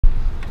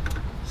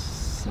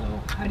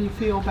So how do you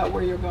feel about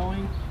where you're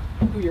going,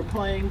 who you're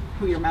playing,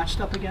 who you're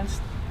matched up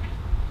against?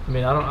 I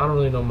mean, I don't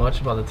really know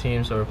much about the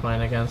teams that we're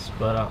playing against,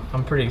 but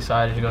I'm pretty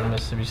excited to go to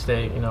Mississippi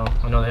State.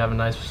 I know they have a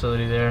nice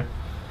facility there.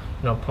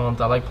 Pumped.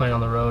 I like playing on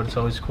the road. It's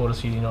always cool to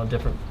see,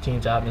 different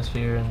teams'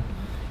 atmosphere and,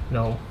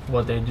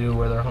 what they do,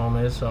 where their home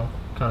is. So,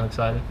 kind of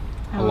excited.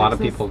 A lot of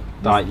people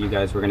thought you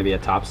guys were going to be a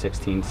top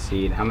 16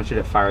 seed. How much did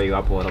it fire you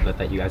up a little bit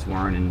that you guys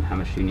weren't, and how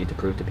much do you need to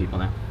prove to people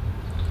now?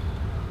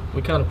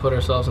 We kind of put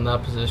ourselves in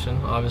that position.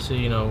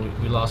 Obviously,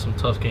 we lost some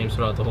tough games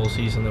throughout the whole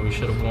season that we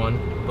should have won.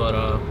 But,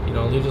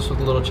 leaves us with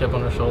a little chip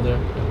on our shoulder.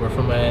 We're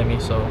from Miami,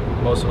 so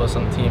most of us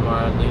on the team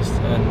are at least.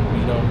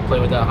 And, we play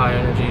with that high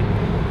energy,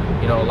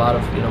 a lot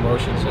of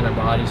emotions in our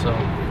body. So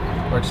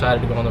we're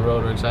excited to go on the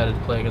road. We're excited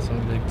to play against some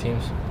big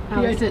teams.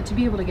 How is it to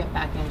be able to get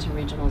back into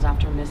regionals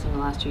after missing the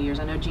last 2 years?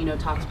 I know Gino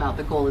talks about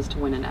the goal is to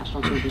win a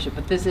national championship,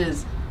 but this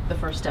is the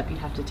first step you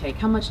have to take.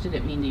 How much did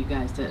it mean to you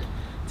guys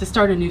to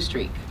start a new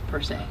streak,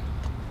 per se?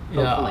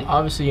 Yeah,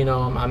 obviously,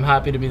 I'm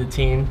happy to be the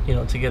team,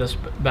 to get us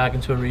back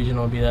into a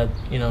regional, be that,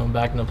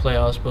 back in the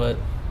playoffs, but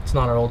it's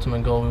not our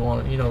ultimate goal. We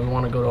want to, we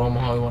want to go to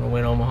Omaha, we want to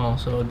win Omaha,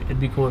 so it'd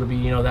be cool to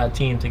be, that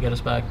team to get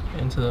us back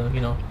into,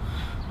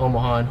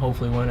 Omaha and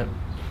hopefully win it.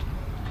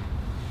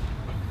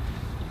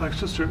 Alex,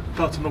 just your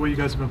thoughts on the way you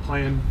guys have been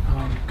playing,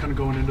 kind of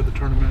going into the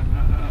tournament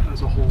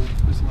as a whole,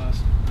 these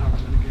last however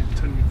many games,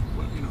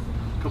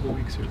 a couple of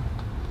weeks here.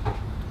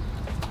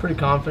 Pretty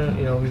confident.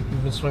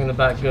 We've been swinging the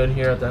bat good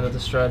here at the end of the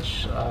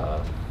stretch.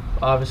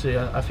 Obviously,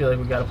 I feel like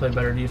we got to play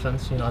better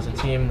defense. As a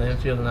team, the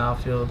infield and the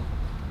outfield,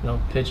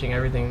 pitching,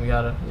 everything. We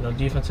got to,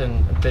 defense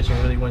and pitching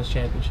really wins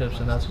championships,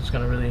 and that's what's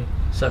going to really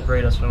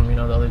separate us from,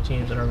 the other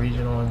teams in our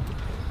regional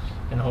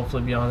and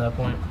hopefully beyond that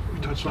point.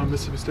 You touched on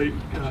Mississippi State,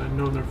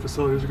 knowing their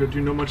facilities are good. Do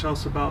you know much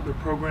else about their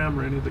program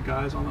or any of the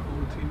guys on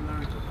the team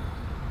there?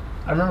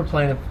 I remember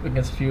playing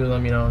against a few of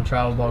them, in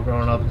travel ball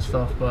growing up and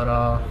stuff, but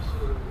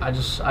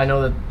I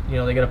know that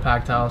they get a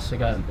packed house.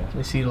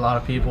 They seat a lot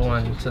of people,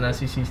 and it's an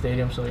SEC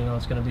stadium, so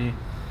it's gonna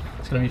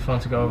be fun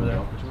to go over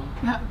there.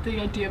 The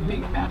idea of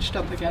being matched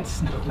up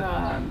against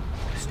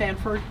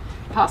Stanford,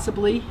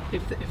 possibly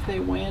if they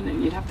win,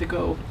 and you'd have to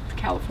go to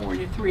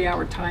California,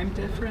 3-hour time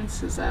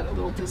difference. Is that a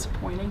little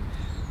disappointing?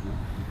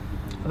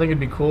 I think it'd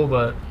be cool,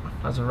 but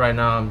as of right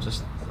now, I'm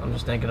just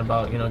thinking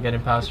about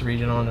getting past the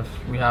regional, and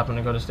if we happen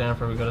to go to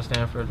Stanford, we go to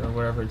Stanford or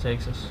wherever it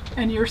takes us.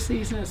 And your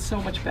season is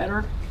so much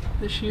better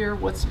this year.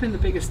 What's been the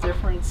biggest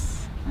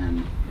difference?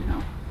 And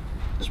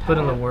just put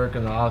in the work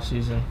in the off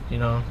season.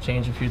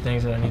 Change a few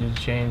things that I needed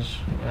to change,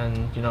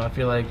 and I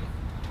feel like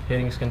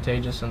hitting is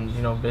contagious, and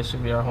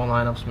basically our whole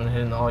lineup's been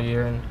hitting all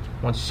year. And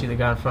once you see the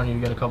guy in front of you,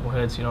 you get a couple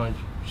hits. You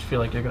just feel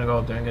like you're gonna go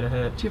up there and get a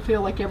hit. Do you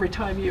feel like every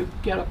time you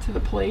get up to the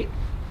plate,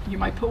 you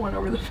might put one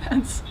over the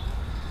fence?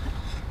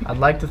 I'd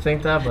like to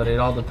think that, but it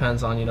all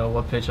depends on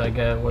what pitch I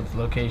get, what the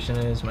location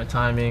is, my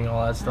timing,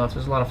 all that stuff.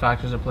 There's a lot of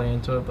factors that play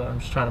into it, but I'm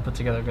just trying to put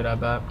together a good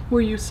at-bat.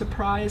 Were you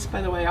surprised?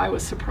 By the way, I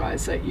was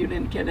surprised that you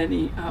didn't get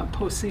any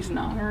postseason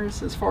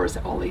honors as far as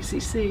all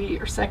ACC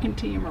or second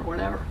team or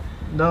whatever.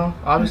 No,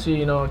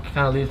 obviously, it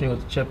kind of leaves me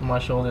with a chip on my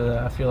shoulder that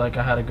I feel like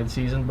I had a good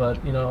season,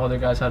 but other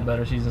guys had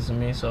better seasons than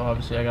me, so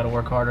obviously I got to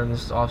work harder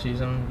this off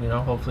season.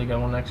 Hopefully get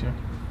one next year.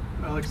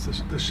 Alex,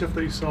 the shift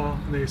that you saw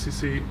in the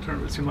ACC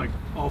tournament, it seemed like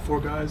all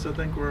 4 guys, I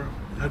think, were.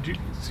 Had you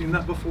seen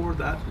that before?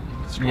 That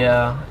strong?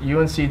 Yeah,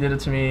 UNC did it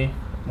to me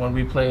when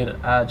we played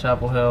at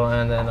Chapel Hill,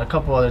 and then a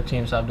couple other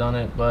teams have done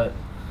it, but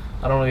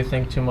I don't really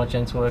think too much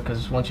into it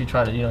because once you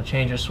try to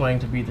change your swing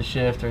to beat the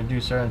shift or do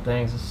certain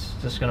things, it's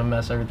just gonna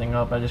mess everything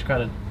up. I just try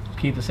to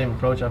keep the same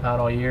approach I've had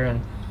all year,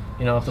 and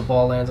if the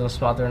ball lands in a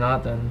spot they're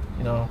not, then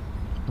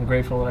I'm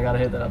grateful that I got to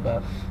hit that at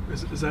bat.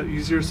 Is that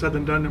easier said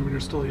than done? I mean, you're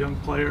still a young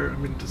player. I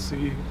mean, to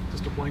see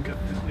just a blanket.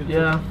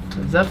 Yeah,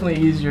 it's definitely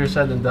easier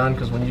said than done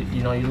because when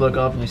you look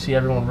up and you see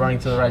everyone running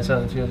to the right side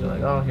of the field, you're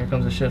like, oh, here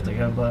comes the shift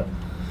again. But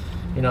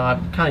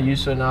I'm kind of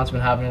used to it now. It's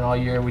been happening all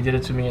year. We did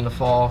it to me in the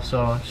fall,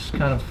 so I'm just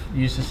kind of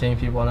used to seeing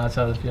people on that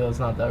side of the field. It's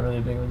not that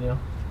really big of a deal.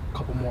 A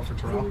couple more for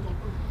Toral.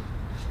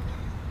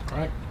 All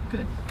right.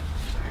 Good.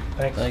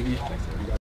 Thank you.